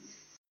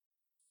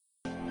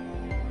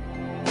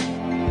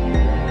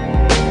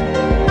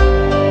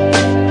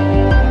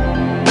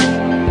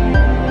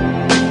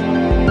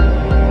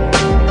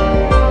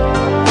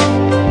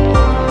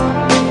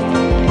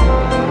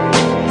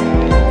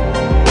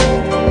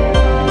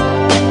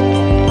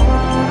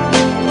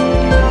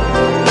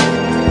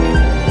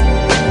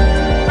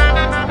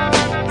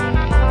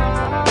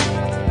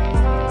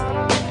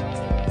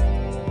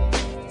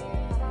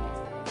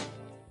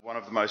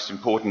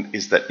important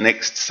is that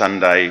next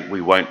Sunday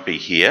we won't be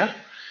here.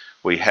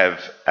 We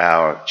have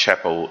our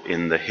chapel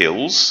in the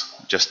hills,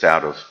 just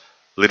out of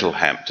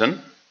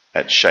Littlehampton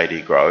at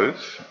Shady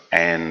Grove,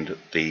 and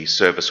the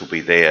service will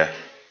be there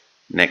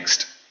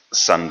next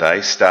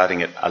Sunday,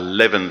 starting at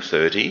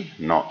 11:30,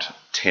 not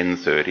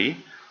 10:30,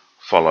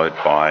 followed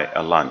by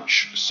a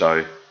lunch.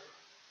 So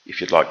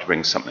if you'd like to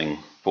bring something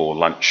for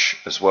lunch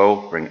as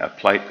well, bring a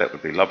plate, that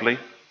would be lovely.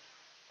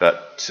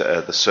 But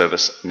the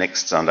service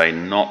next Sunday,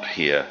 not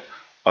here,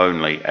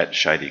 only at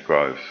Shady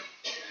Grove.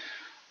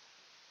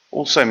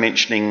 Also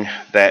mentioning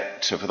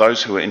that for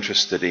those who are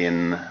interested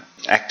in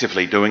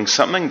actively doing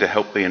something to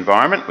help the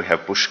environment, we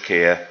have bush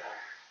care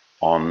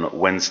on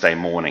Wednesday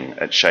morning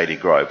at Shady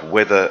Grove,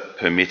 weather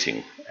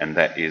permitting, and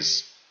that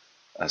is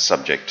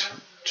subject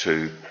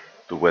to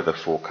the weather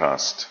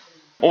forecast.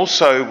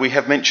 Also, we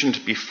have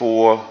mentioned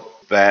before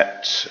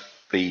that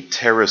the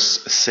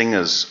Terrace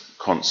Singers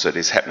concert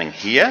is happening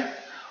here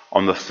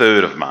on the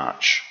 3rd of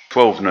March,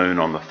 12 noon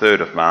on the 3rd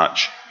of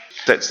March.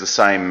 That's the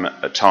same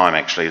time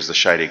actually as the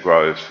Shady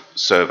Grove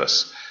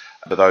service.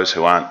 For those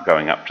who aren't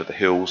going up to the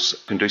hills,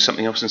 can do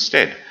something else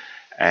instead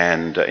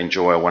and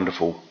enjoy a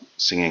wonderful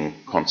singing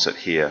concert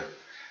here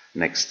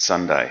next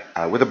Sunday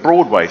with a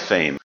Broadway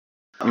theme.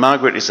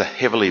 Margaret is a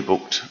heavily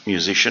booked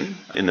musician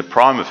in the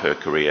prime of her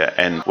career,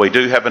 and we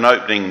do have an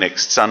opening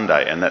next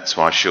Sunday, and that's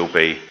why she'll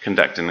be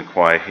conducting the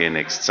choir here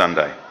next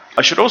Sunday.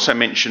 I should also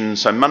mention,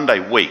 so Monday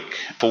week,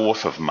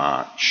 4th of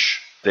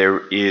March,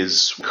 there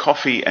is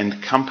coffee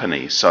and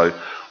company. So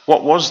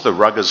what was the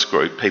Ruggers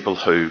group, people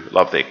who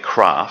love their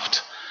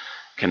craft,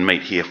 can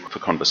meet here for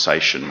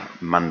conversation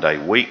Monday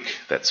week.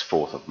 That's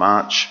 4th of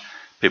March.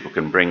 People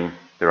can bring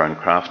their own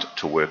craft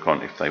to work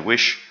on if they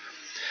wish.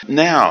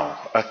 Now,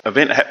 an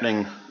event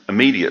happening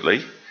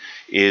immediately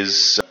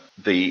is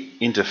the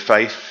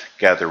interfaith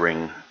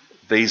gathering.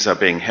 These are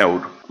being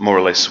held more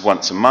or less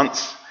once a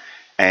month,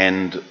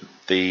 and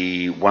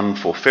the one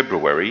for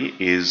February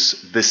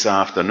is this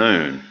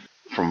afternoon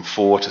from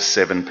 4 to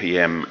 7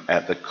 p.m.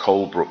 at the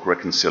Colebrook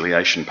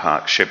Reconciliation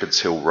Park, Shepherds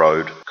Hill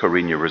Road,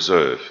 Corinya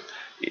Reserve.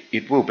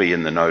 It will be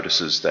in the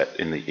notices, that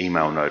in the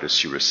email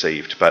notice you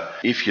received. But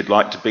if you'd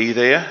like to be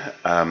there,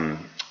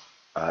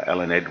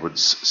 Alan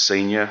Edwards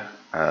Senior,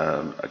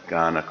 a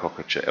Ghana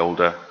Kokacha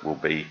elder, will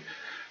be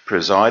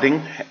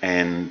presiding,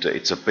 and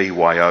it's a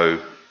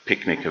BYO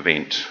picnic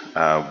event.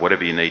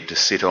 Whatever you need to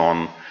sit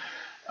on,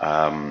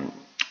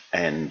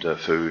 and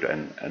food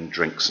and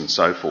drinks and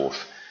so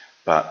forth.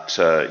 But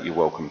you're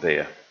welcome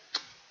there.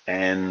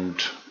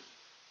 And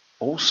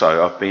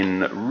also, I've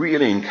been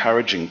really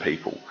encouraging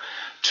people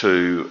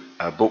to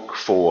book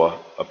for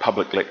a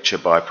public lecture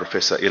by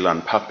Professor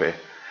Ilan Pappé,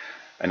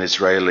 an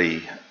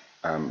Israeli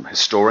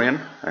historian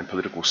and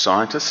political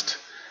scientist.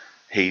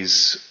 He's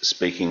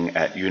speaking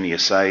at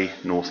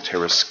UniSA North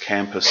Terrace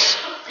campus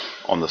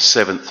on the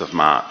 7th of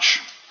March.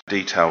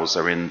 Details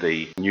are in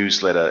the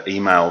newsletter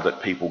email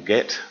that people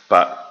get,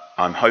 but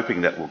I'm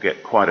hoping that we'll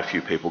get quite a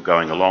few people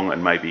going along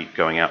and maybe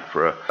going out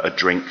for a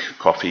drink,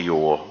 coffee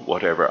or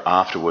whatever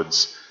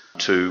afterwards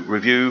to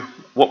review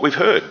what we've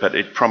heard, but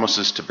it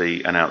promises to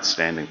be an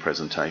outstanding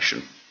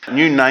presentation.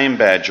 New name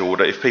badge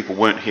order. If people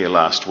weren't here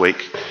last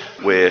week,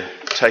 we're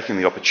taking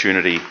the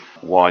opportunity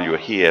while you're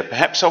here.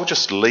 Perhaps I'll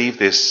just leave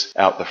this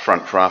out the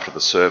front for after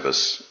the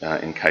service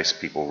in case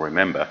people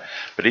remember.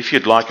 But if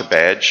you'd like a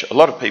badge, a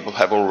lot of people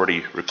have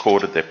already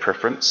recorded their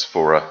preference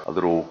for a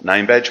little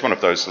name badge, one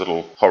of those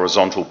little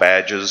horizontal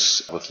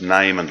badges with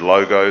name and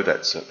logo.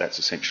 That's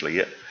essentially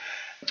it.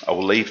 I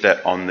will leave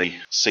that on the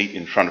seat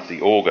in front of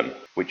the organ,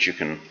 which you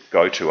can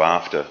go to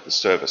after the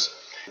service.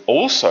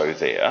 Also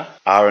there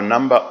are a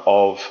number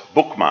of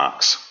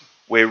bookmarks.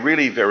 We're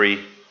really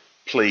very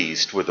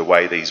pleased with the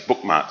way these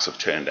bookmarks have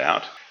turned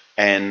out,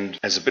 and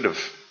as a bit of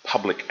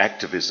public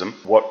activism,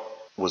 what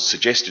was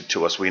suggested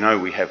to us, we know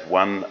we have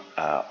one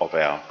of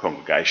our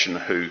congregation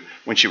who,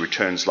 when she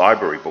returns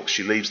library books,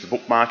 she leaves the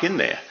bookmark in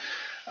there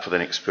for the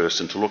next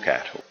person to look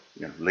at, or,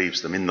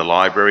 leaves them in the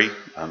library.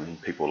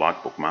 People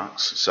like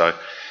bookmarks, so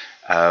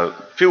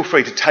feel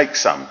free to take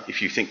some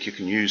if you think you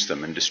can use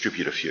them and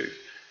distribute a few.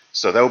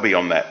 So they'll be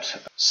on that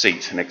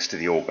seat next to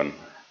the organ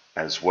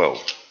as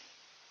well.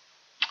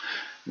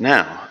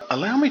 Now,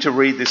 allow me to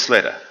read this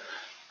letter.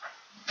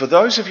 For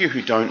those of you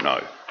who don't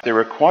know, there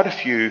are quite a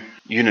few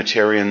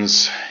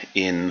Unitarians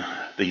in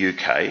the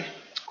UK,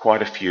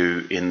 quite a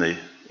few in the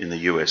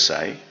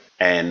USA,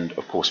 and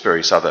of course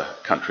various other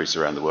countries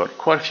around the world,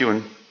 quite a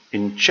few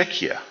in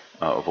Czechia,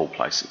 of all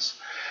places.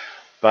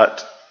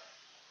 But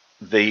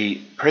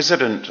the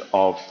president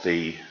of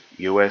the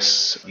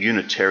US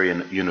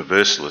Unitarian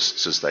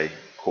Universalists, as they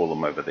call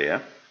them over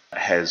there,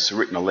 has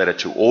written a letter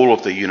to all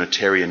of the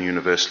Unitarian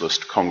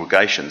Universalist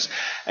congregations,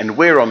 and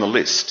we're on the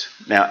list.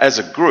 Now, as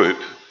a group,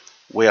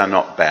 we are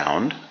not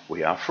bound,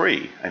 we are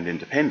free and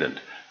independent,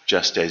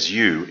 just as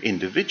you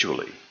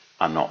individually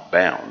are not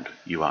bound,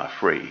 you are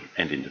free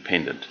and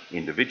independent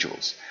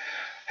individuals.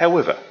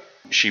 However,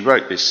 she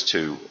wrote this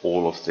to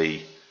all of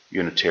the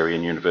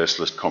Unitarian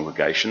Universalist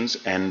congregations,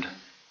 and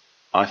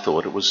I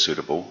thought it was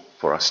suitable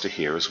for us to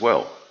hear as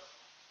well.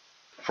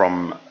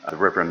 from the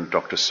Reverend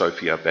Dr.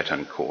 Sophia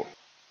Betancourt.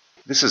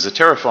 This is a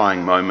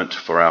terrifying moment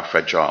for our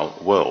fragile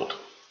world.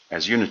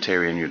 As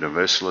Unitarian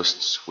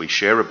Universalists, we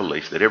share a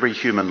belief that every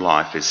human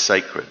life is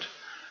sacred,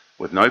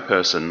 with no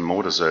person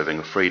more deserving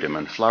of freedom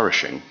and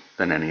flourishing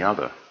than any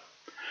other.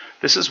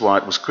 This is why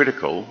it was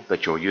critical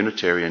that your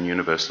Unitarian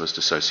Universalist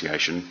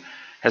Association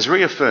has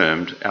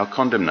reaffirmed our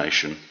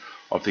condemnation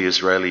of the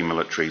Israeli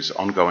military's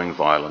ongoing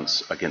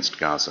violence against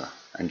Gaza,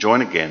 and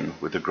join again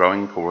with the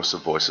growing chorus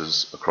of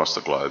voices across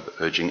the globe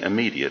urging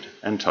immediate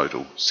and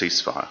total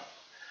ceasefire.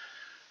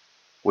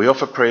 We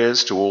offer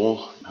prayers to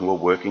all who are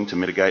working to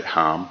mitigate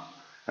harm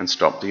and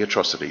stop the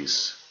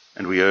atrocities,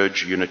 and we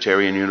urge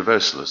Unitarian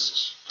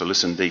Universalists to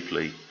listen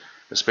deeply,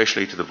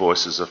 especially to the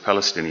voices of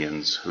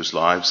Palestinians whose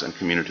lives and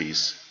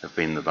communities have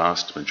been the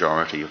vast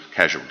majority of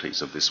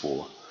casualties of this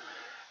war,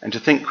 and to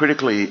think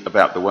critically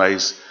about the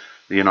ways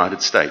the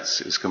United States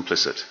is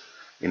complicit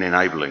in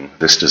enabling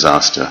this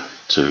disaster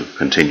to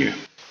continue.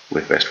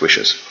 With best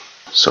wishes.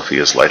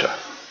 Sophia's later.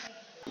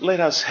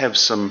 Let us have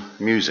some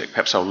music.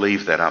 Perhaps I'll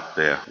leave that up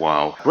there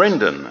while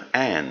Brendan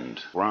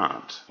and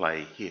Grant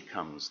play Here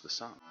Comes the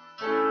Sun.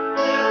 It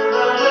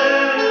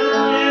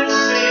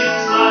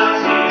seems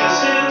like he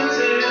is intent.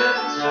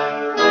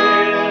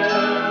 Here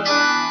comes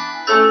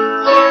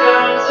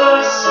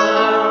the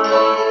sun.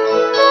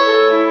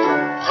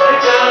 Here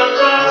comes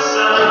the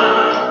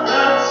sun. I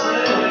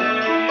say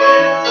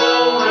it's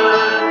alright.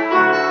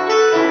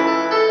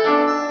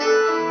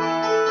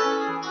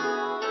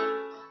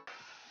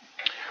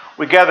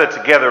 We gather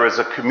together as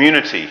a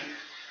community,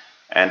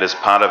 and as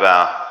part of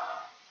our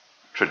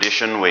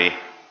tradition, we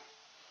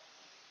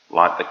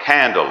light the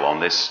candle on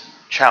this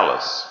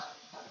chalice.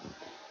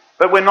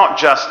 But we're not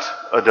just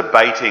a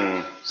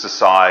debating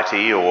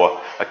society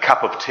or a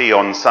cup of tea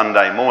on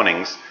Sunday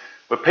mornings.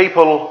 We're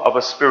people of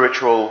a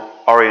spiritual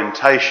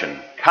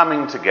orientation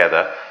coming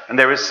together, and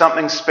there is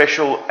something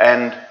special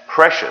and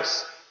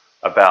precious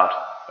about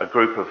a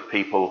group of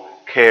people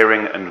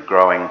caring and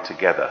growing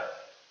together.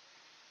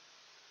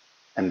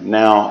 And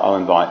now I'll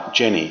invite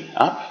Jenny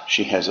up.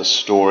 She has a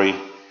story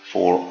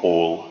for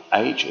all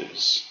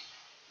ages.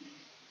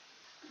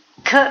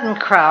 Curtin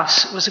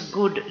Kraus was a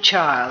good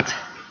child,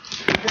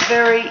 the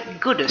very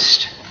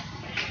goodest.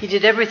 He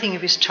did everything he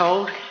was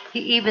told. He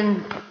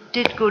even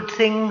did good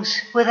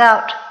things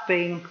without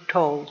being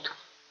told.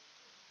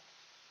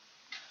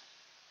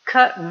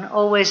 Curtin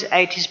always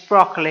ate his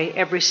broccoli,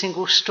 every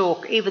single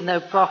stalk, even though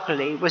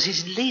broccoli was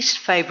his least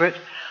favourite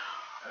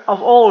of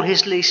all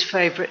his least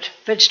favourite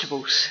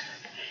vegetables.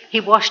 He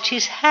washed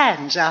his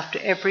hands after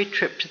every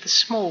trip to the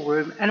small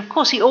room, and of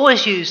course he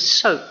always used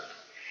soap.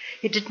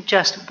 He didn't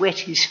just wet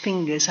his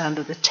fingers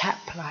under the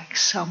tap like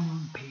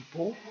some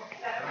people.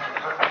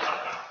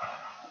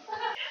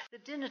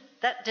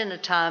 That dinner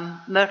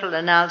time, Myrtle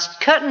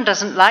announced, "Curtin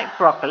doesn't like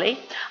broccoli."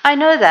 "I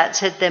know that,"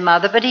 said their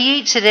mother, "but he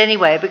eats it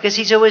anyway because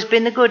he's always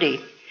been the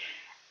goodie."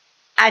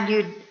 "And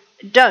you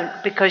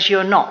don't because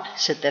you're not,"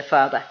 said their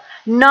father.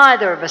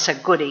 "Neither of us are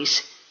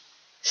goodies,"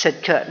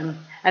 said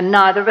Curtin. "And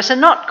neither of us are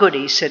not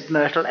goodies," said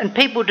Myrtle. "And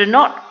people do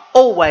not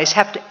always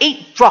have to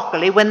eat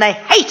broccoli when they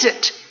hate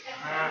it."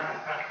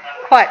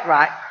 Quite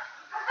right.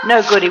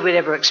 No goodie would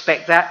ever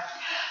expect that.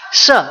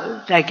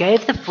 So they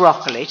gave the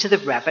broccoli to the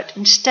rabbit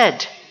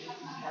instead.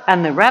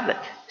 And the rabbit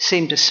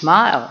seemed to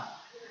smile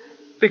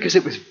because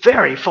it was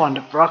very fond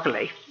of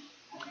broccoli.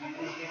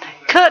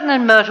 Curtin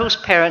and Myrtle's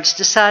parents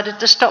decided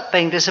to stop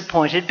being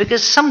disappointed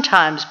because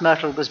sometimes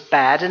Myrtle was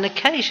bad and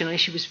occasionally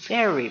she was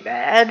very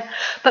bad,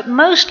 but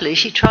mostly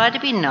she tried to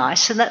be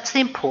nice, and that's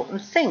the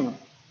important thing.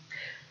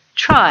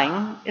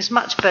 Trying is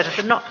much better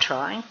than not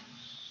trying,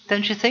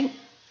 don't you think?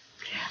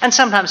 And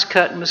sometimes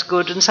Curtin was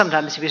good and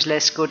sometimes he was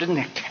less good, and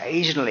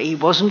occasionally he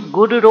wasn't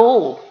good at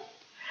all.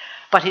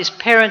 But his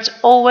parents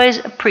always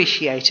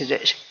appreciated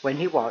it when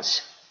he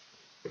was.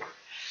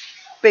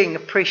 Being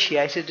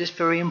appreciated is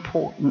very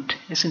important,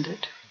 isn't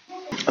it?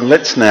 And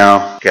let's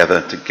now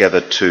gather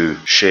together to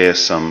share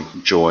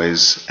some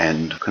joys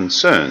and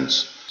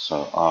concerns.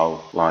 So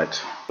I'll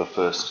light the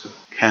first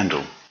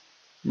candle.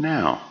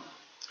 Now,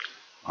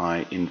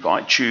 I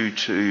invite you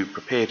to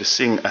prepare to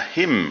sing a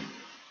hymn.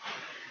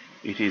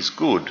 It is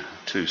good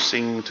to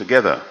sing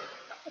together,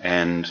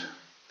 and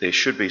there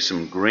should be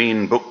some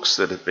green books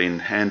that have been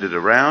handed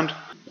around.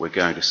 We're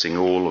going to sing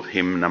all of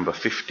hymn number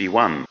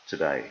 51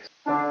 today.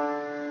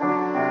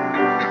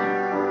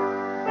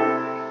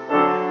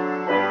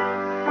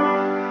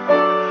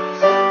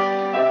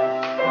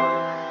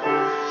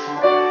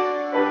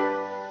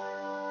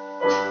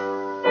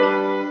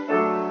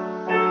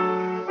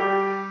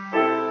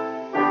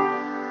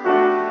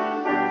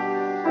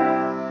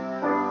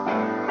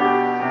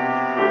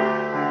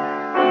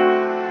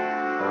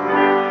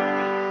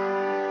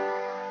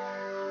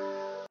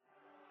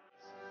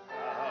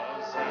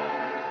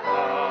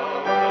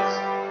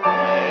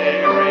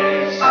 There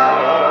is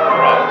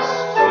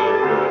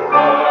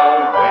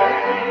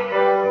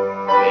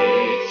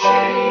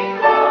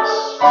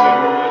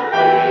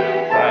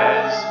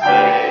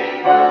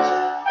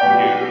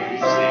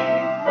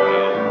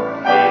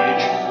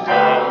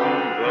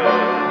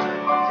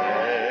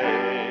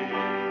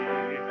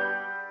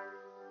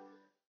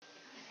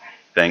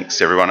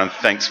Thanks, everyone, and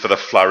thanks for the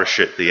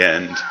flourish at the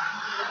end.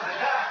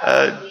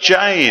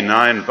 Jane,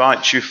 I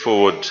invite you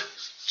forward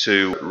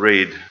to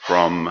read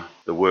from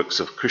the works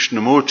of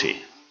Krishnamurti.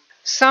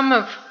 Some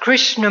of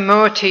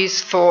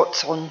Krishnamurti's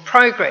thoughts on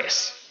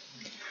progress.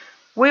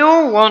 We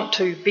all want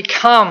to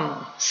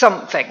become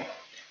something.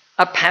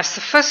 A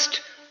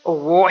pacifist, a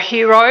war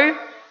hero,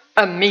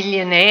 a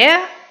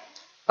millionaire,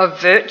 a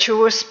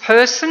virtuous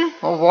person,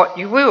 or what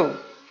you will.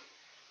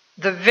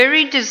 The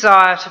very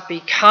desire to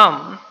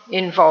become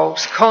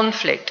involves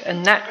conflict,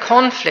 and that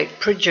conflict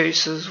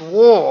produces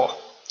war.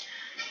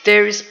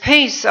 There is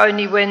peace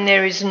only when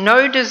there is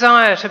no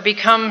desire to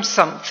become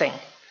something,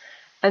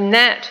 and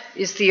that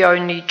is the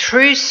only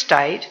true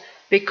state,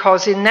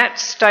 because in that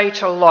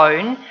state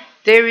alone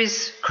there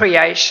is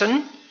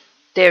creation,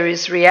 there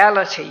is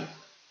reality.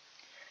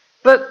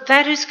 But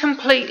that is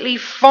completely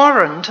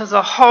foreign to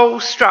the whole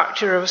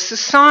structure of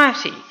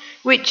society,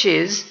 which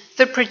is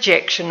the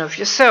projection of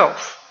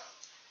yourself.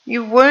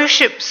 You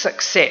worship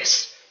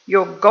success.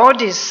 Your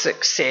God is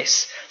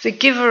success, the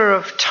giver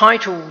of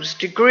titles,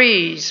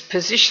 degrees,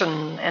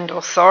 position, and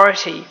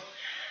authority.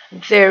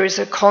 There is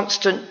a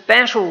constant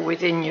battle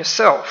within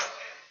yourself,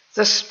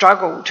 the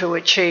struggle to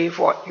achieve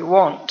what you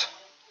want.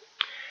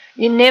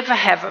 You never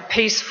have a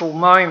peaceful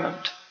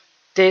moment.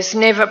 There's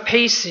never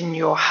peace in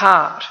your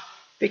heart,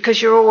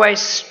 because you're always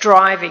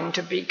striving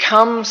to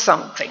become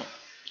something,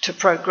 to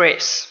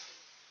progress.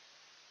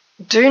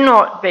 Do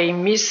not be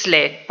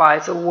misled by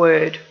the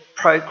word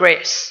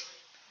progress.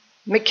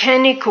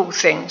 Mechanical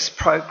things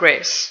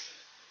progress,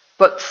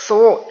 but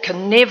thought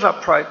can never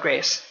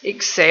progress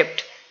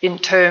except in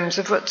terms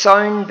of its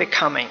own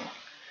becoming.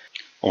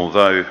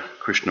 Although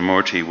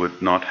Krishnamurti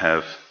would not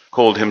have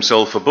called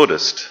himself a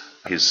Buddhist,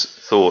 his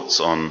thoughts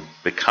on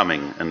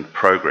becoming and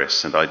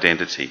progress and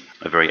identity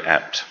are very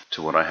apt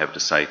to what I have to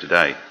say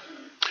today.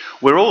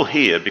 We're all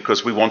here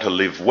because we want to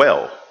live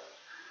well,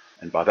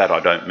 and by that I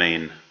don't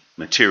mean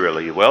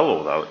materially well,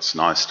 although it's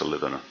nice to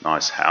live in a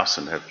nice house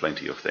and have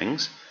plenty of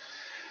things.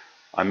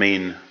 I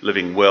mean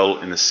living well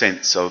in the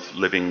sense of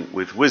living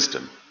with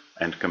wisdom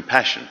and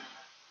compassion.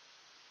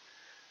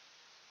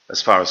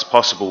 As far as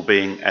possible,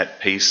 being at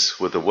peace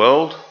with the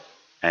world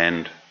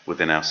and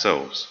within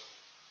ourselves.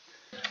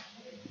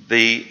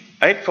 The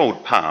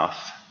Eightfold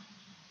Path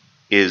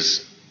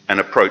is an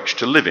approach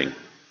to living.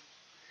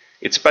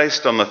 It's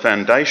based on the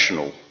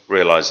foundational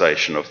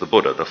realization of the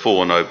Buddha, the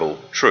Four Noble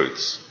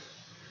Truths.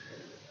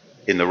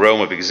 In the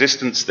realm of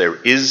existence, there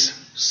is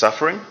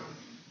suffering.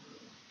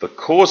 The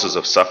causes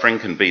of suffering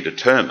can be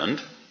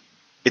determined.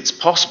 It's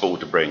possible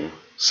to bring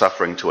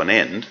suffering to an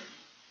end,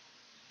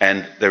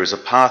 and there is a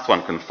path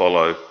one can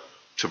follow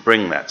to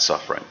bring that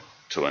suffering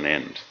to an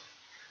end.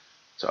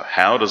 So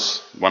how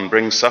does one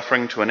bring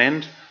suffering to an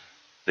end?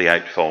 The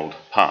Eightfold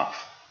Path.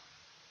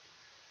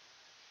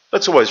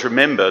 Let's always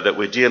remember that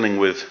we're dealing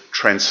with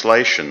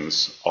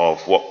translations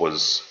of what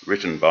was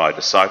written by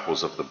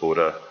disciples of the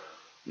Buddha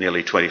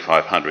nearly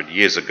 2,500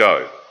 years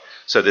ago.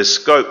 So there's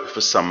scope for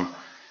some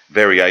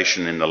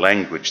variation in the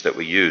language that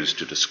we use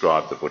to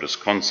describe the Buddha's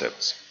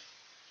concepts.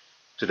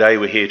 Today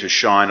we're here to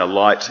shine a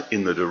light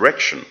in the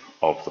direction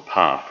of the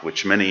path,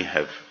 which many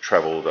have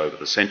travelled over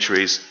the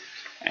centuries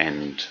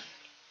and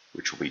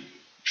which will be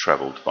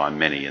travelled by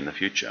many in the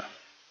future.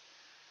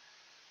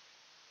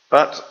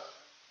 But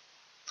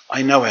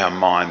I know our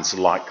minds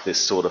like this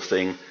sort of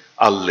thing,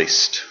 a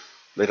list.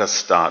 Let us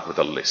start with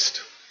a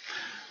list.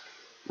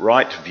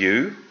 Right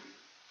view,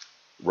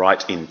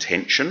 right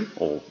intention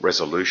or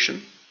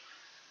resolution,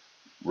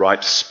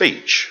 right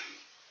speech,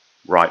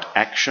 right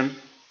action,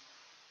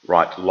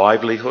 right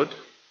livelihood,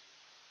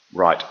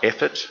 right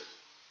effort,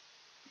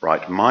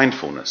 right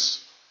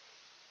mindfulness,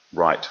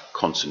 right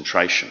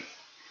concentration.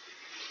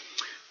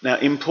 Now,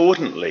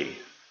 importantly,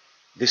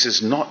 this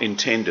is not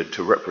intended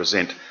to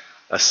represent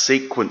a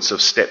sequence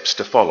of steps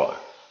to follow.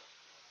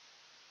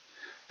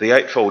 The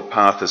Eightfold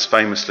Path has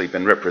famously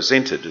been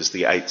represented as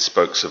the 8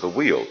 spokes of a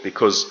wheel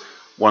because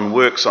one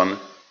works on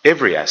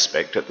every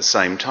aspect at the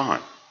same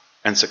time,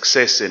 and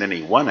success in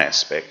any one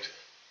aspect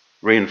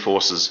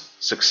reinforces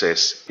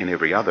success in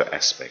every other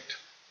aspect.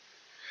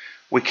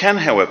 We can,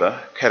 however,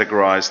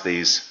 categorise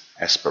these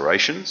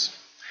aspirations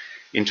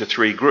into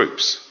 3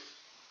 groups.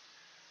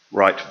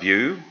 Right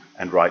view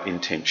and right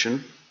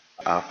intention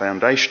are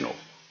foundational.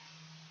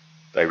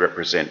 They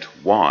represent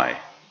why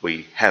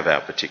we have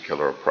our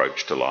particular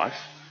approach to life.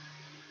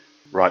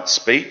 Right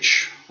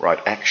speech, right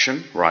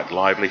action, right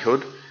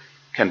livelihood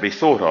can be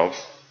thought of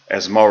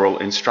as moral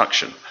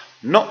instruction,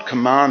 not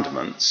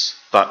commandments,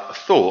 but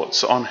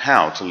thoughts on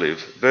how to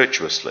live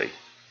virtuously,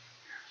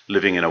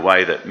 living in a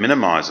way that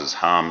minimises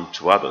harm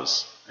to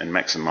others and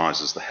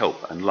maximises the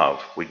help and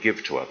love we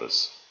give to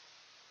others.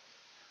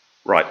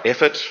 Right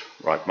effort,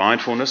 right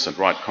mindfulness, and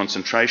right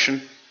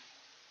concentration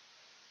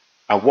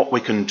are what we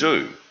can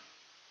do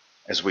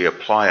as we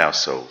apply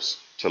ourselves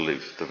to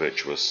live the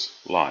virtuous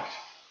life.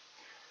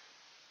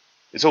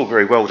 It's all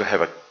very well to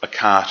have a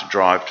car to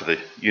drive to the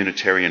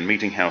Unitarian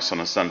meeting house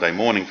on a Sunday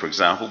morning, for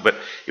example, but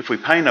if we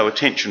pay no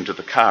attention to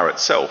the car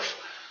itself,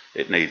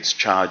 it needs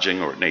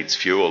charging or it needs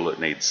fuel, it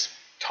needs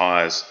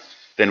tyres,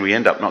 then we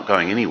end up not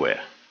going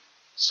anywhere.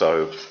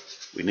 So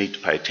we need to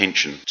pay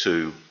attention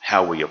to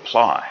how we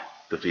apply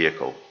the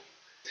vehicle.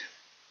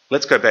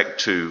 Let's go back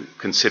to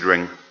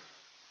considering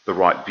the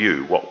right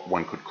view, what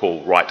one could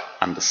call right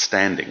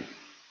understanding.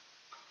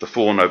 The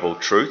Four Noble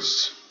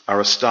Truths are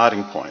a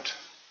starting point.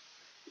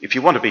 If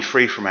you want to be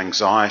free from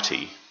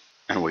anxiety,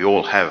 and we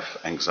all have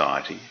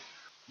anxiety,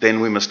 then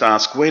we must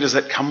ask, where does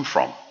that come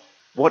from?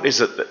 What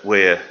is it that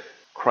we're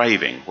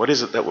craving? What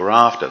is it that we're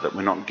after that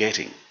we're not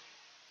getting?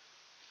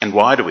 And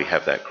why do we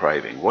have that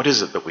craving? What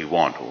is it that we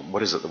want, or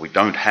what is it that we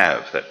don't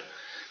have that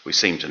we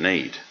seem to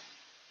need?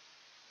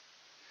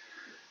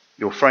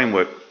 Your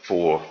framework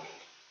for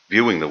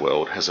viewing the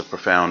world has a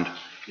profound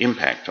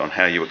impact on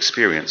how you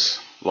experience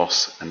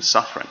loss and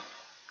suffering.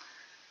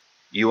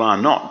 You are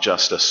not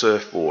just a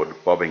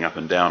surfboard bobbing up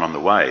and down on the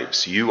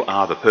waves. You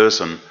are the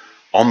person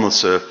on the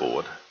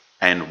surfboard,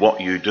 and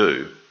what you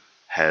do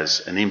has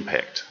an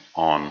impact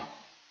on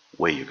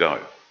where you go.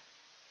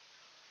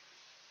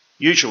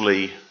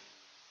 Usually,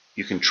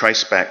 you can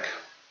trace back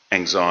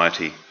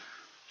anxiety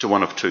to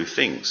one of two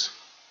things.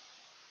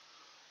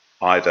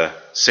 Either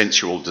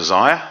sensual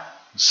desire,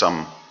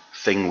 some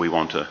thing we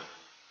want to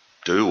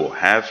do or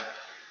have,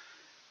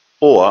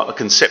 or a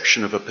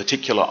conception of a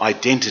particular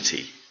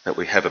identity that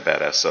we have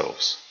about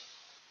ourselves.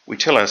 We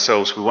tell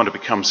ourselves we want to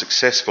become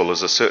successful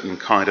as a certain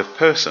kind of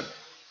person.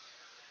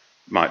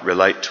 It might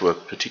relate to a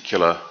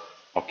particular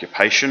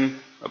occupation,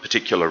 a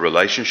particular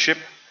relationship,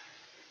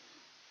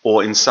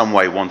 or in some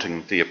way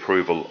wanting the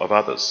approval of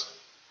others.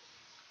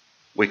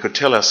 We could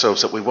tell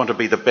ourselves that we want to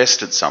be the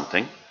best at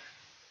something,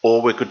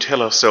 or we could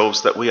tell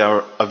ourselves that we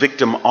are a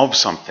victim of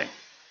something.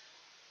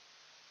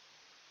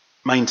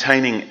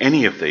 Maintaining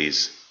any of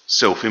these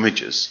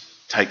self-images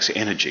takes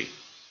energy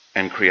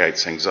and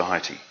creates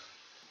anxiety.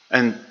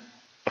 And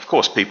of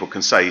course people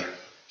can say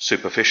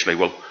superficially,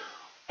 well,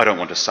 I don't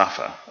want to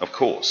suffer. Of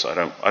course, I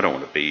don't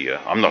want to be,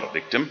 I'm not a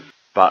victim.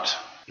 But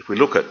if we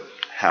look at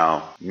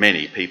how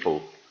many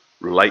people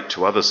relate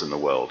to others in the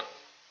world,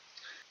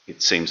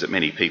 it seems that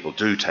many people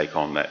do take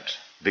on that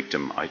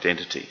victim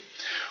identity.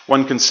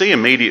 One can see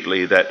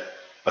immediately that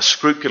a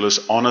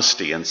scrupulous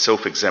honesty and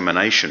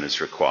self-examination is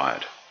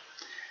required.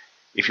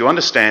 If you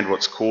understand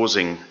what's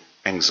causing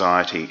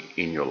anxiety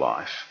in your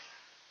life,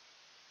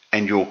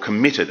 and you're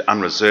committed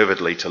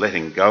unreservedly to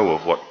letting go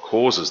of what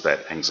causes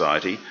that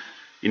anxiety,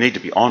 you need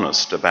to be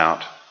honest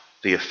about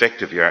the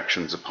effect of your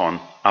actions upon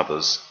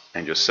others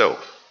and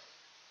yourself.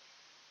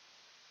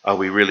 Are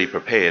we really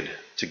prepared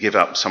to give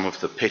up some of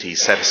the petty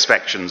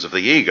satisfactions of the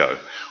ego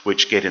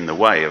which get in the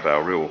way of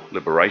our real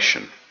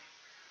liberation?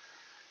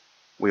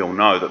 We all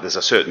know that there's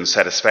a certain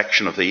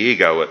satisfaction of the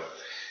ego at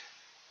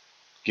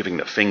giving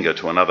the finger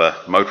to another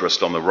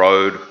motorist on the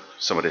road,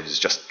 somebody who's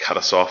just cut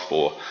us off,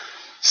 or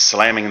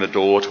slamming the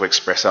door to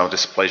express our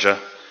displeasure.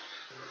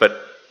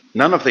 But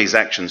none of these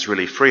actions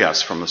really free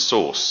us from the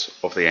source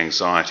of the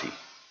anxiety.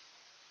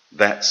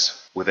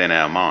 That's within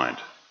our mind.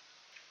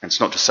 And it's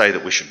not to say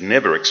that we should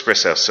never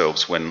express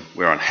ourselves when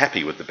we're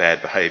unhappy with the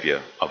bad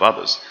behaviour of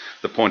others.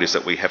 The point is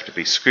that we have to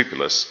be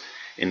scrupulous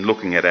in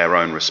looking at our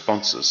own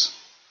responses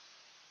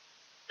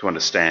to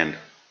understand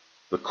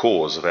the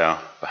cause of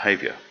our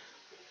behaviour.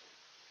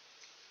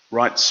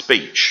 Right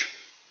speech.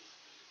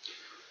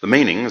 The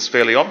meaning is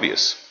fairly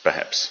obvious,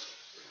 perhaps.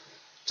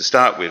 To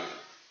start with,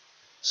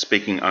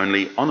 speaking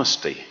only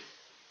honesty.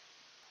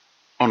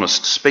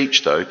 Honest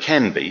speech, though,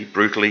 can be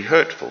brutally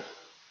hurtful,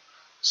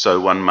 so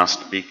one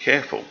must be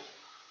careful.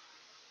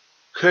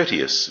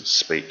 Courteous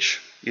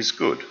speech is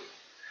good.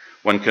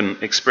 One can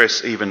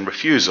express even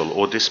refusal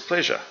or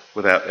displeasure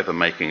without ever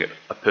making it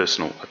a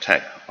personal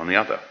attack on the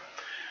other.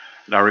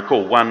 And I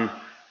recall one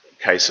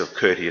case of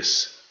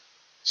courteous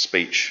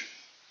speech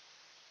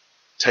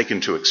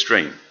taken to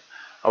extreme.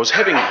 I was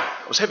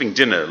having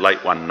dinner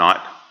late one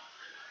night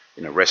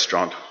in a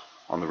restaurant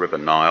on the River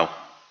Nile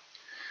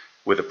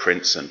with a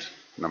prince and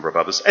a number of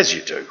others, as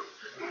you do.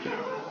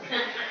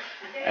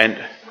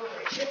 And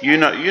you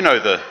know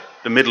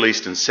the Middle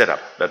Eastern setup,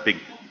 that big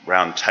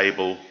round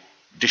table,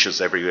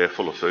 dishes everywhere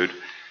full of food.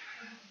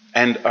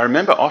 And I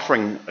remember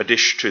offering a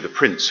dish to the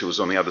prince who was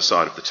on the other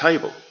side of the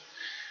table,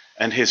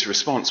 and his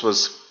response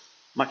was,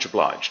 "Much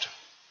obliged."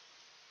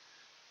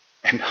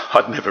 And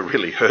I'd never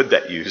really heard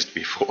that used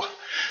before.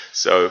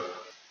 So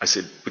I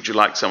said, "Would you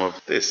like some of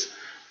this?"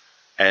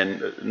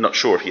 And not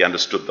sure if he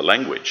understood the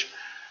language.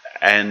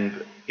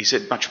 And he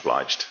said, "Much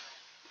obliged."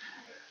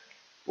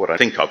 What I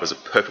think of as a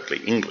perfectly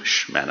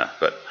English manner,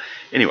 but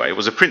anyway, it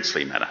was a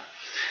princely manner.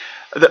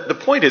 The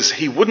point is,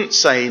 he wouldn't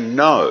say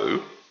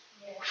no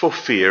for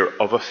fear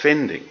of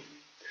offending.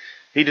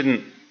 He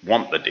didn't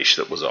want the dish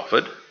that was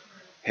offered,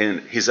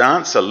 and his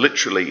answer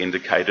literally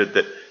indicated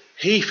that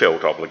he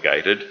felt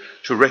obligated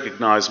to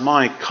recognise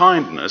my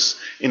kindness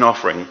in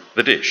offering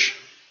the dish.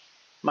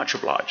 Much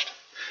obliged.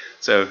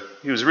 So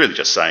he was really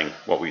just saying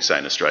what we say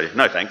in Australia,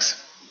 no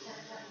thanks.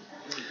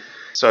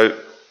 So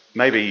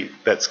maybe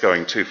that's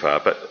going too far,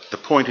 but the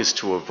point is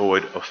to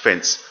avoid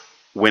offence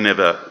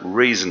whenever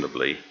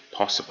reasonably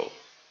possible.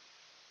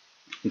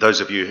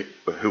 Those of you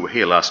who were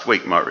here last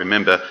week might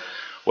remember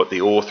what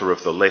the author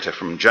of the letter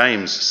from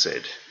James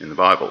said in the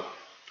Bible.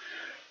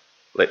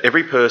 Let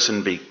every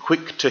person be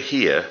quick to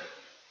hear,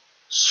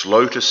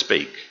 slow to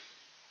speak,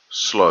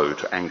 slow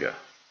to anger.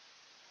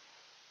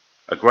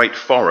 A great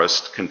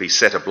forest can be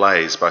set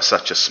ablaze by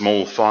such a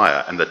small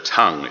fire, and the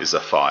tongue is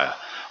a fire,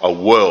 a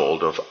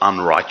world of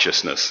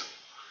unrighteousness.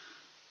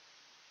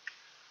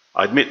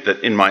 I admit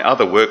that in my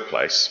other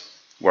workplace,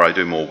 where I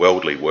do more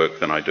worldly work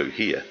than I do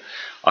here,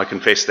 I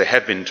confess there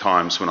have been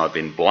times when I've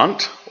been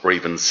blunt or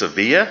even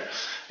severe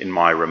in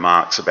my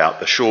remarks about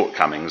the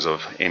shortcomings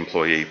of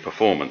employee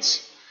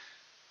performance.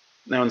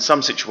 Now, in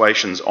some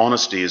situations,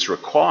 honesty is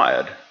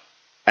required,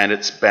 and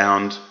it's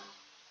bound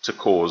to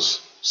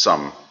cause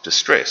some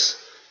distress.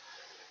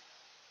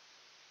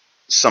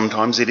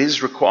 Sometimes it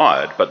is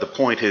required, but the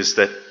point is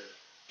that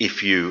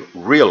if you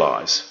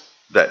realise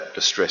that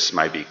distress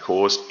may be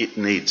caused, it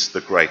needs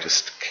the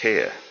greatest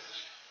care.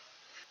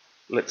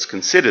 Let's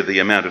consider the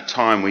amount of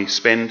time we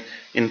spend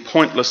in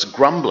pointless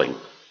grumbling,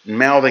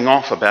 mouthing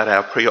off about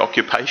our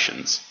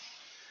preoccupations.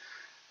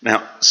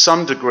 Now,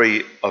 some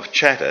degree of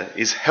chatter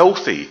is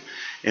healthy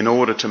in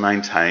order to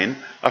maintain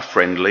a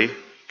friendly,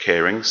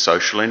 caring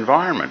social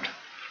environment.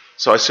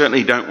 So I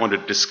certainly don't want to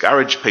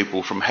discourage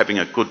people from having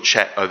a good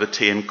chat over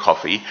tea and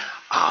coffee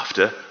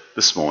after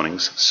this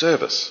morning's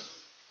service.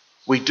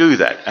 We do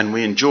that and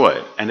we enjoy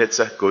it, and it's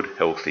a good,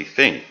 healthy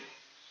thing.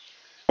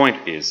 The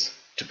point is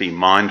to be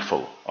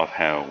mindful of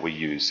how we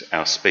use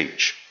our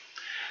speech.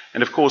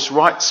 And of course,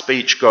 right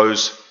speech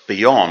goes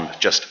beyond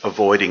just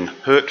avoiding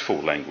hurtful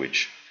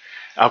language.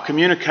 Our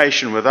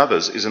communication with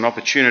others is an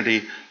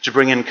opportunity to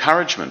bring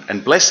encouragement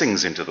and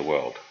blessings into the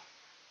world.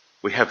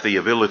 We have the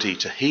ability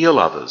to heal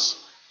others,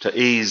 to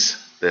ease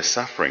their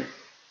suffering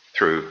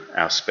through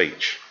our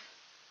speech.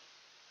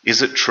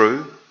 Is it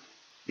true?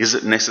 Is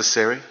it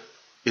necessary?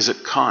 Is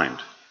it kind?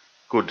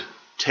 Good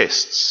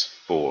tests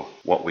for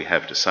what we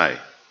have to say.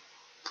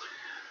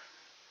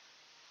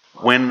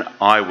 When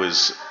I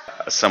was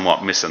a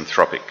somewhat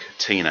misanthropic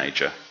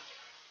teenager,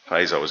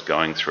 phase I was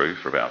going through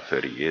for about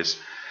 30 years,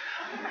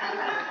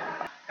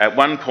 at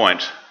one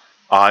point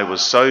I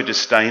was so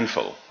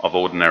disdainful of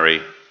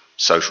ordinary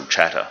social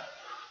chatter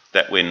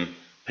that when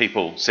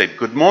people said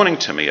good morning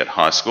to me at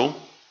high school,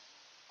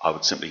 I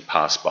would simply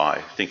pass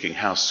by thinking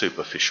how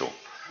superficial.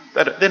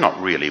 They're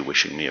not really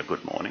wishing me a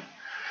good morning.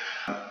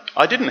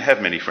 I didn't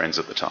have many friends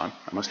at the time,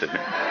 I must admit.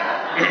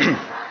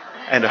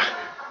 And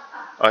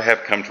I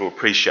have come to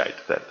appreciate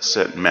that a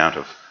certain amount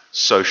of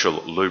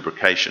social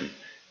lubrication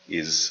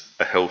is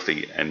a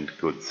healthy and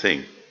good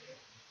thing.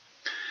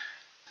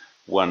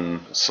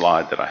 One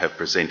slide that I have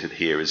presented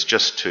here is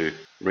just to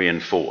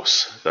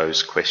reinforce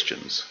those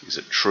questions. Is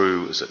it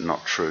true? Is it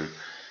not true?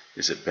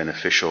 Is it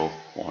beneficial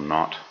or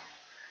not?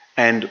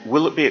 And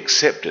will it be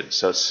accepted?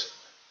 So it's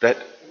that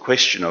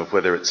question of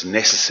whether it's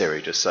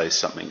necessary to say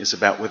something is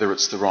about whether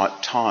it's the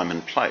right time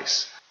and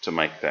place to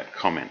make that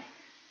comment.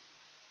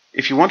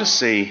 If you want to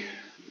see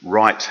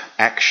right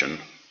action,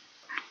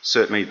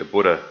 certainly the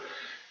Buddha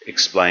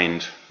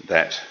explained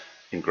that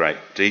in great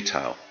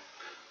detail.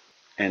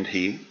 And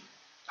he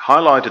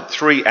highlighted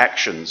 3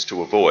 actions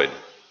to avoid: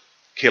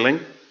 killing,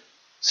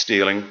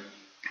 stealing,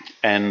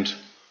 and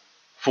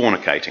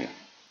fornicating.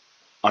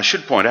 I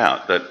should point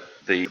out that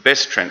the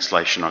best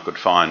translation I could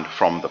find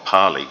from the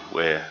Pali,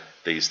 where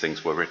these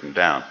things were written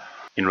down,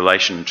 in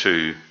relation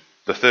to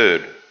the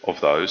third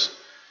of those,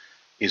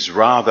 is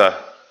rather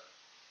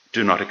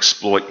do not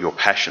exploit your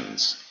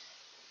passions.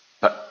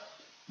 But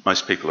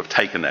most people have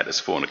taken that as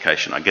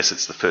fornication. I guess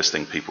it's the first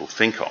thing people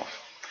think of.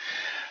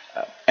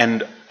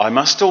 And I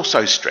must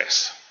also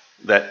stress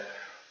that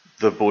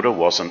the Buddha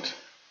wasn't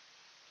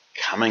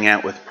coming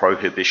out with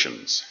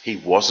prohibitions. He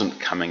wasn't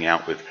coming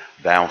out with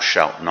thou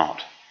shalt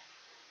not.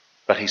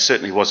 But he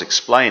certainly was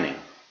explaining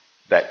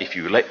that if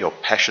you let your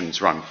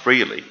passions run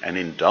freely and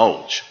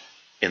indulge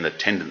in the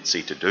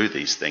tendency to do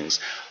these things,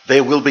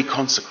 there will be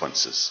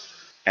consequences,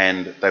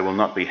 and they will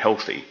not be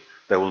healthy.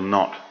 They will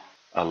not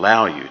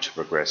allow you to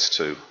progress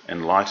to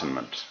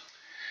enlightenment.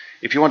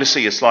 If you want to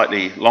see a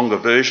slightly longer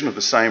version of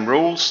the same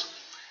rules,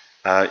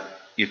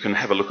 you can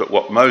have a look at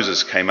what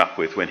Moses came up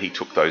with when he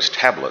took those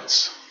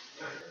tablets.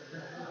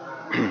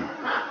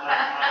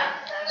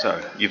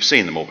 So, you've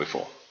seen them all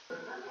before.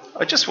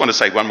 I just want to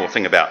say one more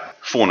thing about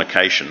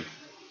fornication,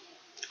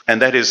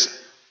 and that is,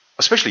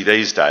 especially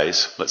these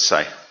days, let's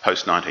say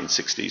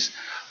post-1960s,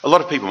 a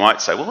lot of people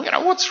might say, well,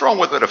 what's wrong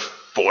with a bit of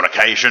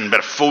fornication, a bit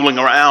of fooling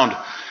around?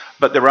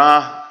 But there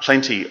are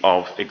plenty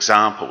of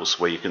examples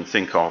where you can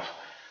think of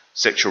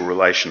sexual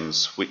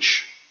relations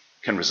which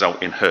can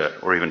result in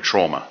hurt or even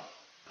trauma.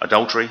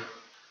 Adultery,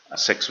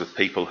 sex with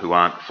people who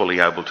aren't fully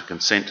able to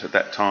consent at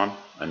that time,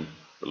 and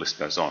the list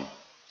goes on.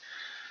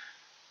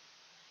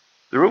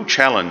 The real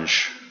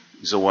challenge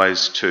is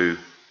always to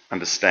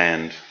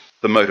understand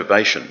the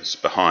motivations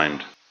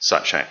behind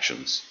such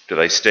actions. Do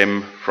they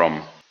stem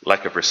from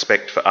lack of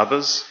respect for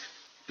others?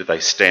 Do they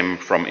stem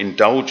from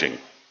indulging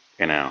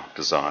in our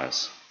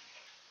desires?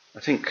 I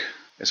think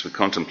as we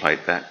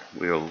contemplate that,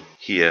 we'll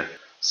hear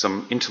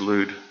some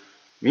interlude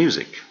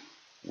music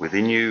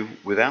within you,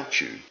 without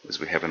you, as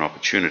we have an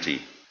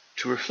opportunity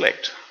to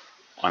reflect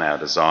on our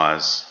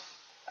desires,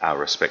 our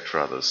respect for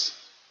others,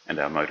 and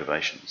our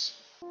motivations.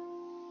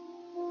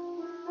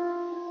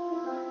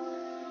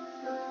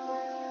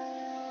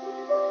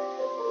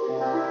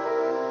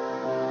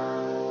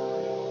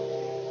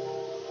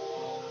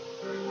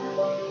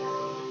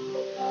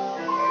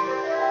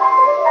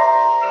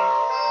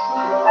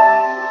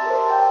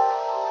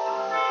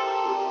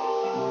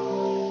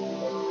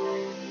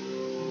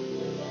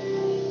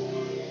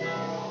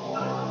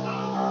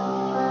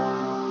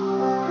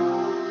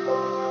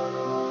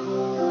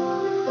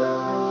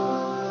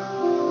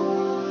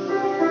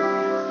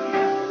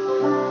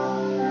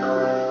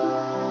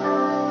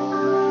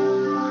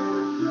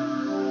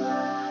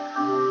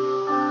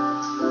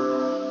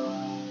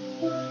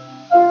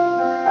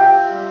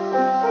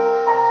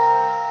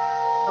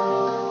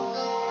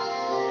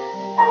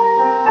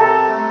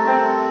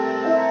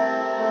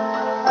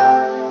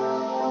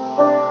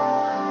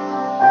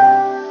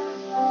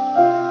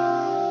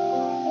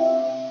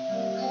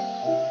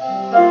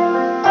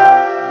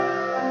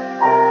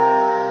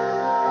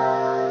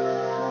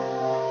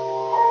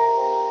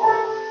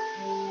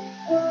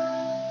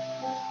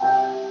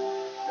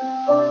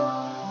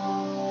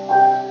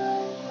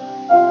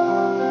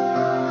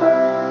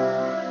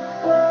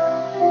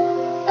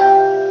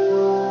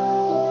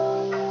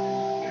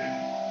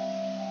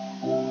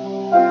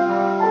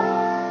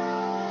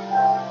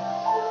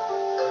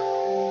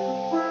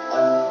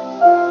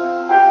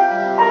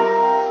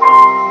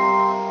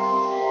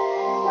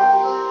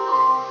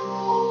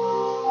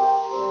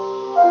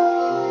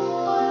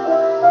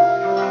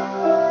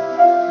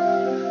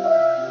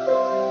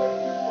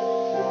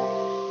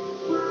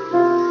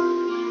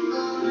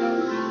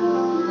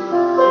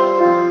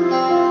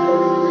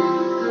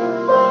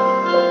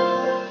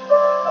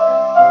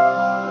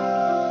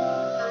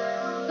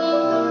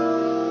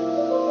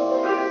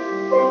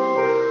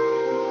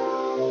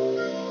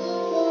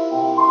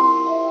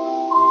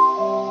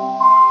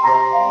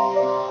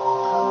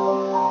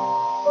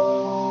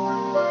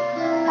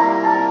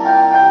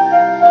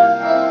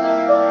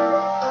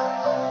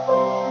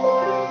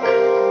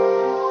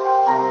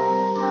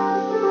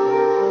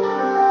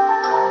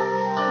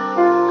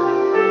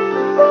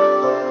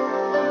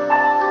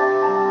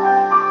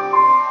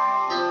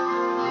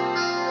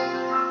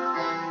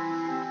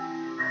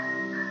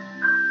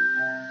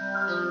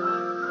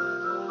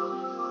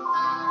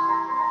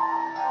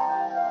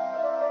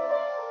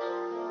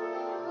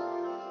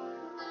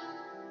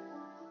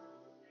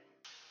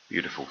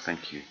 Beautiful,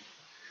 thank you.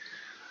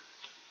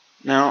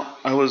 Now,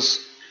 I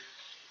was,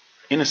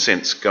 in a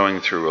sense,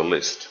 going through a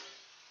list,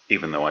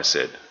 even though I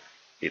said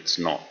it's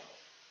not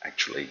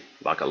actually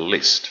like a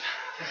list.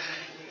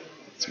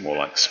 It's more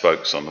like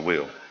spokes on the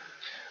wheel.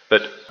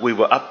 But we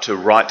were up to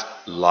right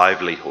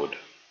livelihood.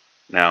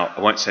 Now, I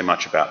won't say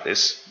much about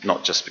this,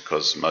 not just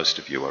because most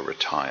of you are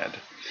retired,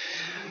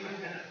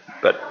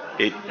 but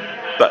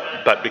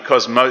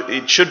because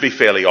it should be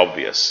fairly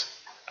obvious.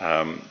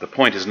 The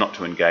point is not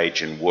to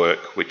engage in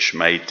work which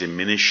may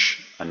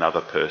diminish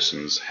another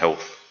person's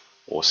health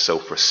or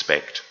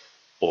self-respect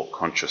or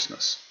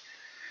consciousness.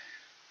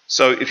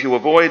 So if you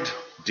avoid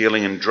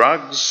dealing in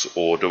drugs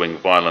or doing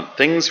violent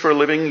things for a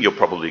living, you're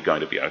probably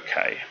going to be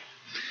okay.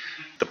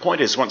 The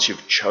point is, once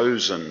you've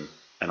chosen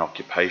an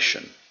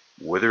occupation,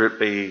 whether it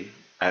be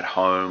at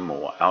home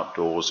or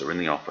outdoors or in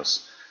the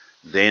office,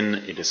 then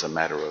it is a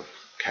matter of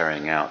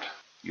carrying out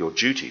your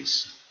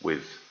duties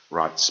with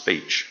right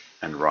speech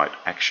and right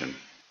action.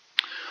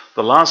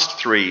 The last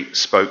three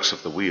spokes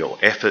of the wheel,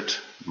 effort,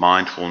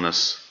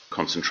 mindfulness,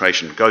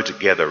 concentration, go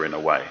together in a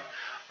way.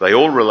 They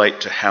all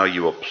relate to how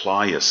you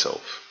apply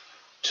yourself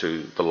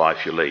to the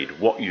life you lead,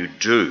 what you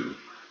do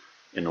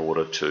in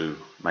order to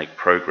make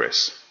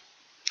progress.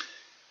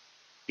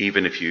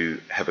 Even if you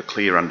have a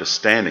clear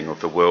understanding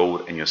of the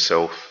world and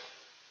yourself,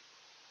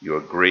 you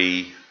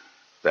agree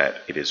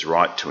that it is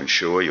right to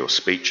ensure your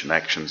speech and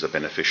actions are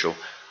beneficial,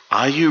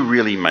 are you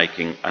really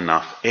making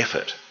enough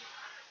effort?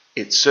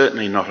 It's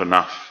certainly not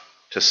enough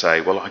to say,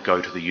 well, I go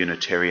to the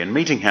Unitarian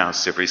meeting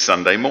house every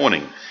Sunday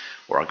morning,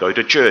 or I go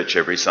to church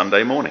every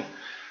Sunday morning.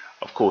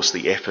 Of course,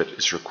 the effort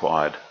is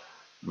required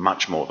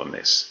much more than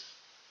this.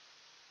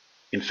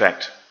 In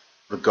fact,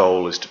 the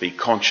goal is to be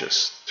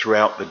conscious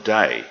throughout the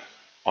day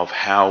of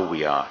how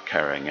we are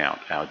carrying out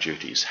our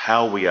duties,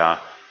 how we are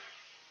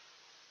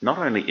not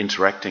only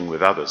interacting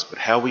with others, but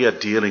how we are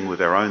dealing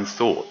with our own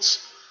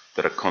thoughts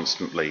that are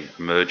constantly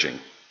emerging.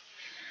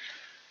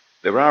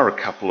 There are a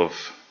couple of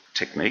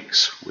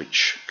techniques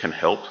which can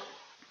help.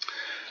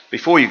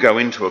 Before you go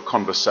into a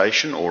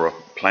conversation or a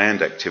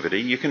planned activity,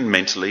 you can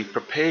mentally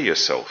prepare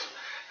yourself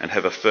and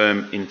have a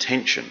firm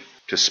intention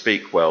to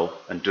speak well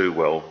and do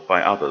well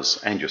by others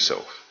and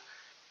yourself.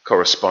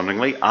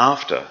 Correspondingly,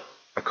 after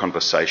a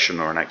conversation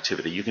or an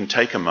activity, you can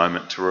take a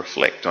moment to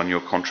reflect on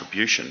your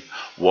contribution.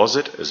 Was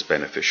it as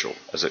beneficial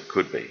as it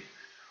could be?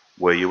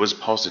 Were you as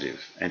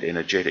positive and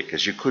energetic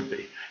as you could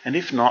be? And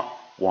if not,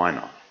 why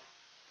not?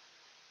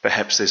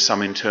 Perhaps there's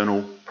some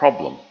internal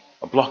problem,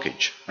 a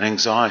blockage, an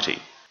anxiety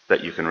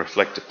that you can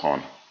reflect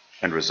upon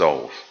and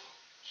resolve.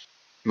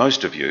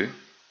 Most of you,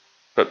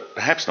 but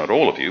perhaps not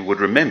all of you, would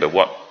remember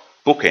what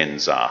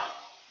bookends are.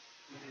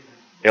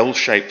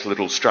 L-shaped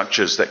little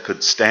structures that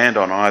could stand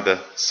on either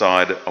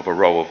side of a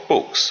row of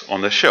books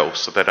on the shelf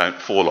so they don't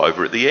fall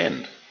over at the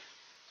end.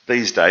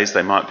 These days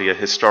they might be a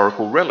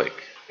historical relic.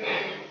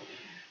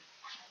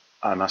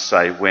 I must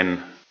say,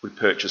 when we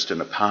purchased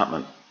an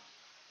apartment,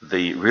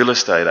 the real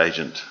estate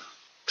agent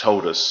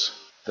told us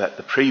that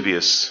the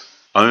previous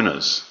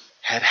owners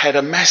had had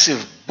a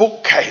massive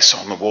bookcase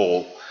on the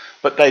wall,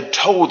 but they'd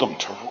told them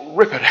to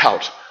rip it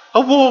out.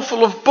 A wall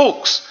full of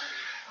books.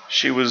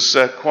 She was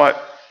quite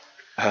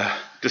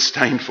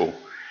disdainful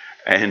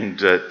and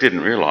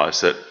didn't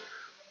realise that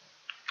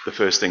the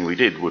first thing we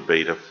did would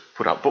be to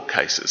put up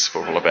bookcases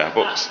for all of our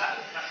books.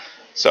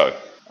 So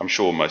I'm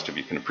sure most of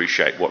you can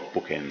appreciate what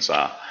bookends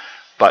are.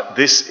 But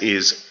this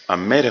is a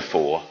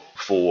metaphor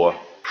for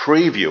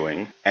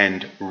previewing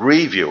and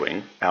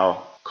reviewing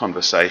our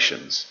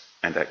conversations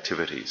and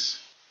activities.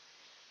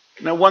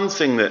 Now, one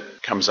thing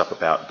that comes up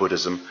about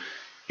Buddhism,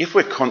 if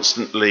we're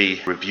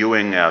constantly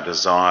reviewing our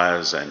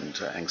desires and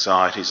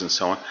anxieties and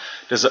so on,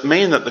 does it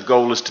mean that the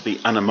goal is to be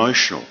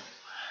unemotional?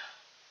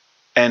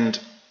 And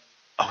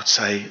I would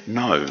say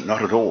no,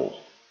 not at all.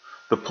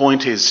 The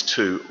point is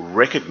to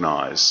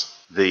recognise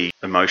the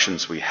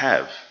emotions we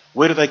have.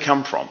 Where do they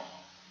come from?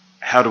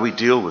 How do we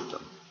deal with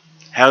them?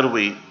 How do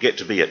we get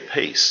to be at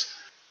peace,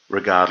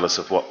 regardless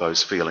of what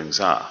those feelings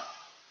are?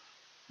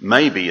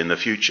 Maybe in the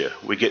future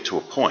we get to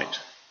a point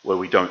where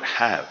we don't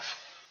have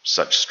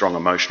such strong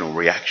emotional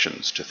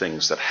reactions to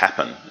things that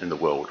happen in the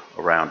world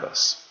around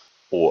us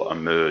or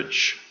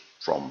emerge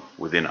from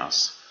within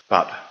us.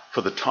 But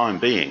for the time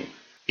being,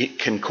 it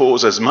can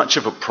cause as much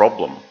of a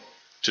problem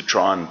to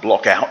try and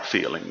block out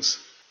feelings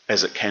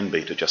as it can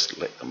be to just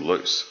let them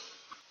loose.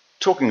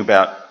 Talking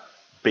about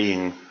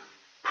being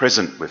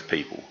present with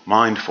people,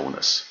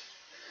 mindfulness.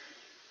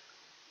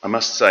 I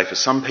must say, for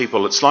some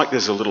people, it's like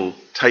there's a little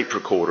tape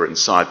recorder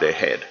inside their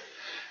head.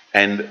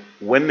 And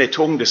when they're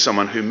talking to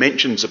someone who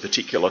mentions a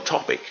particular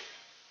topic,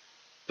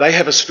 they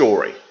have a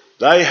story.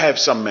 They have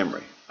some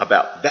memory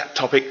about that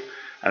topic,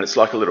 and it's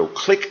like a little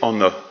click on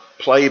the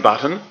play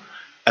button,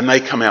 and they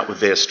come out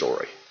with their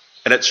story.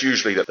 And it's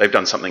usually that they've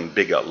done something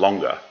bigger,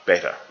 longer,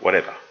 better,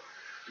 whatever.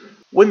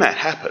 When that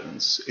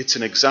happens, it's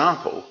an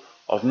example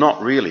of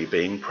not really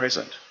being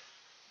present.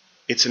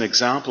 It's an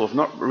example of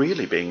not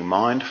really being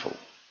mindful.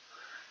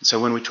 So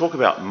when we talk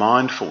about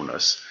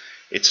mindfulness,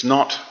 it's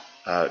not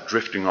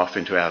drifting off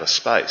into outer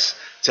space.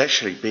 It's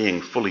actually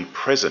being fully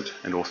present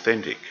and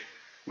authentic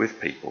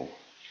with people.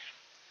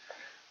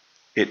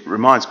 It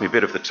reminds me a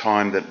bit of the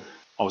time that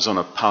I was on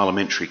a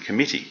parliamentary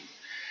committee,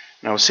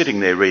 and I was sitting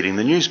there reading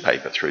the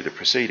newspaper through the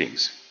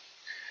proceedings.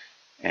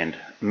 And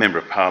a member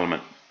of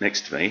parliament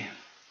next to me,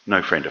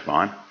 no friend of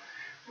mine,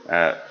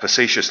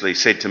 facetiously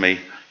said to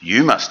me,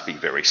 "You must be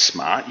very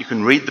smart. You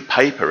can read the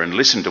paper and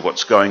listen to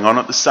what's going on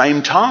at the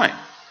same time."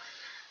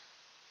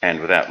 And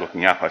without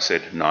looking up, I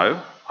said,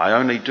 "No, I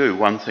only do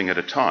one thing at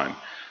a time,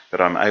 but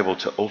I'm able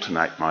to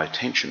alternate my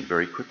attention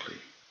very quickly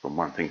from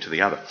one thing to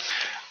the other."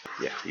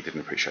 Yeah, he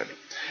didn't appreciate it.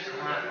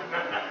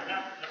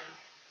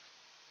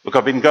 Look,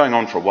 I've been going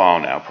on for a while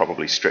now,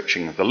 probably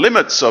stretching the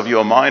limits of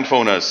your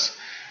mindfulness.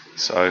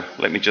 So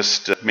let me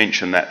just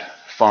mention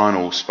that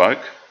final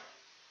spoke,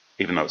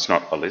 even though it's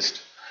not a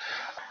list.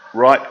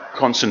 Right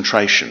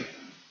concentration.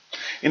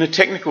 In a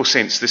technical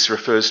sense, this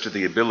refers to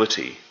the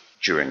ability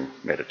during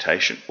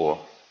meditation,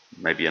 or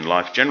maybe in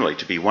life generally,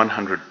 to be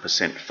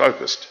 100%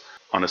 focused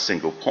on a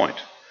single point.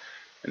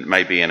 It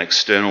may be an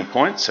external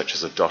point, such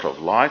as a dot of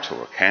light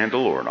or a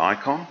candle or an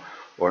icon,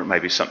 or it may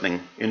be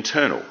something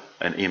internal,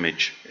 an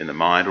image in the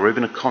mind, or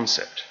even a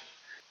concept.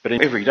 But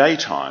in everyday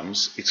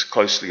times, it's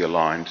closely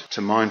aligned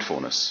to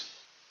mindfulness,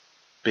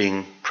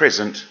 being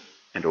present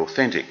and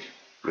authentic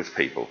with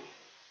people,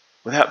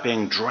 without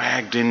being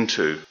dragged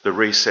into the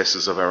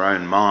recesses of our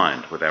own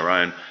mind with our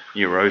own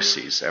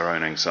neuroses, our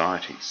own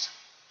anxieties.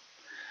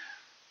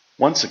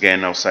 Once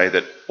again, I'll say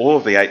that all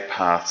of the 8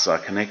 paths are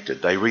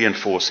connected. They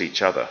reinforce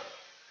each other.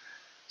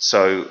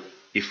 So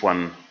if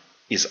one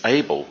is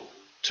able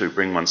to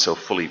bring oneself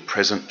fully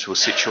present to a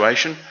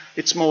situation,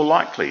 it's more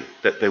likely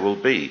that there will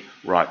be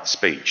right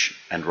speech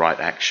and right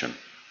action.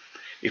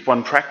 If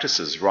one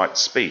practices right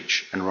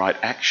speech and right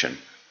action,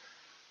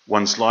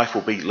 one's life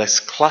will be less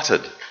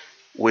cluttered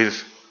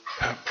with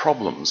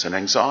problems and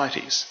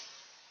anxieties,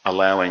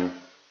 allowing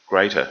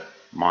greater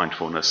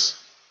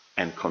mindfulness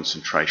and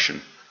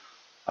concentration,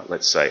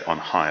 let's say, on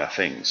higher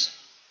things.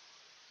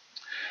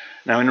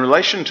 Now, in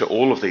relation to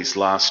all of these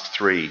last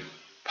 3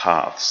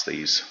 paths,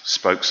 these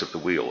spokes of the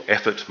wheel,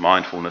 effort,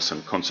 mindfulness,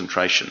 and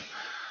concentration,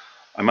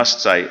 I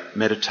must say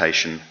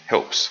meditation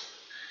helps.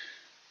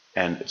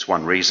 And it's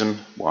one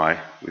reason why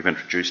we've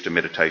introduced a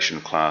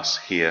meditation class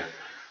here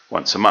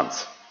once a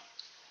month.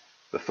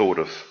 The thought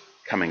of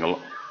coming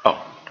along...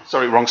 Oh,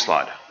 sorry, wrong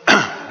slide.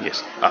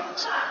 Yes.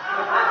 That's it.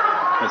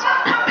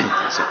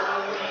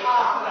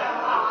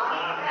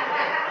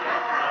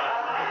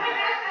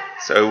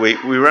 So we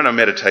run a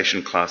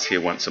meditation class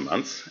here once a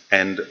month,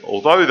 and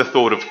although the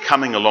thought of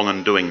coming along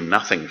and doing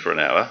nothing for an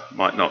hour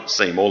might not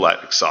seem all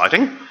that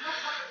exciting,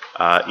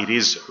 it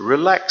is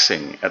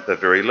relaxing at the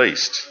very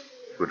least,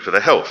 good for the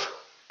health.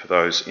 For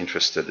those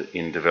interested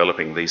in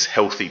developing these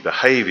healthy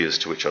behaviours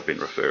to which I've been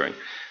referring,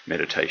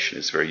 meditation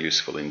is very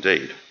useful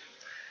indeed.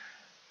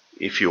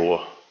 If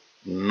you're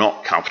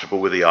not comfortable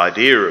with the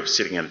idea of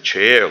sitting in a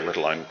chair, let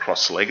alone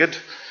cross-legged,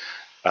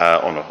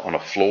 on a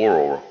floor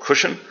or a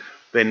cushion,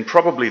 then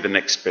probably the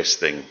next best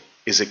thing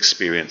is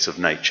experience of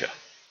nature.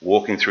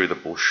 Walking through the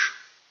bush,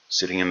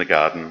 sitting in the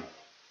garden,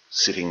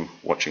 sitting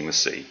watching the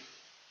sea.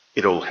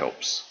 It all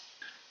helps.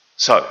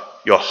 So,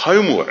 your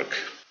homework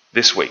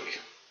this week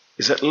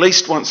is at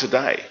least once a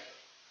day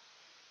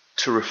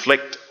to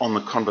reflect on the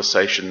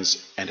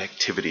conversations and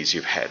activities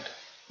you've had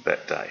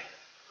that day.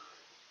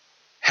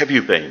 Have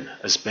you been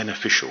as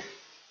beneficial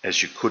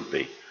as you could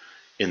be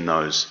in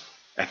those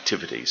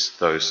activities,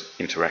 those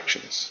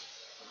interactions?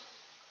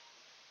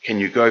 Can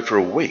you go for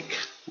a week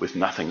with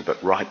nothing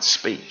but right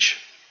speech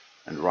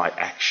and right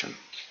action?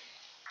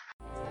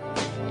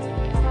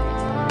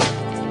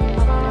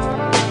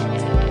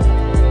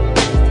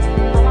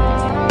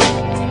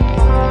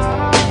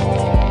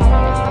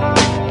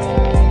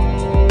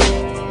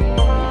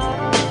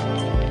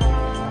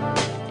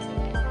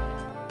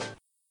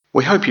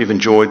 We hope you've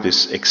enjoyed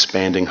this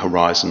Expanding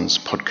Horizons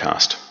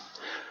podcast.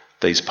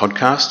 These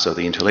podcasts are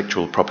the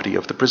intellectual property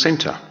of the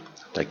presenter.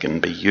 They can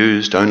be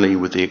used only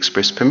with the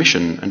express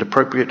permission and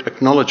appropriate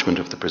acknowledgement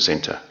of the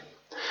presenter.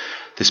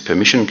 This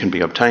permission can be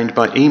obtained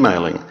by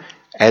emailing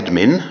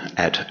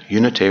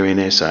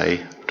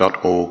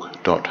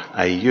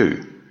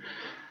admin@unitariansa.org.au.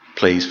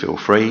 Please feel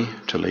free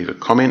to leave a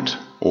comment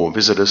or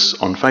visit us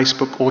on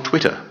Facebook or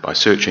Twitter by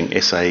searching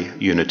SA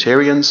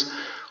Unitarians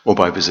or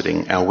by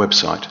visiting our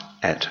website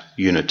at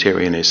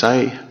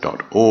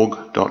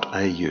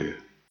unitariansa.org.au.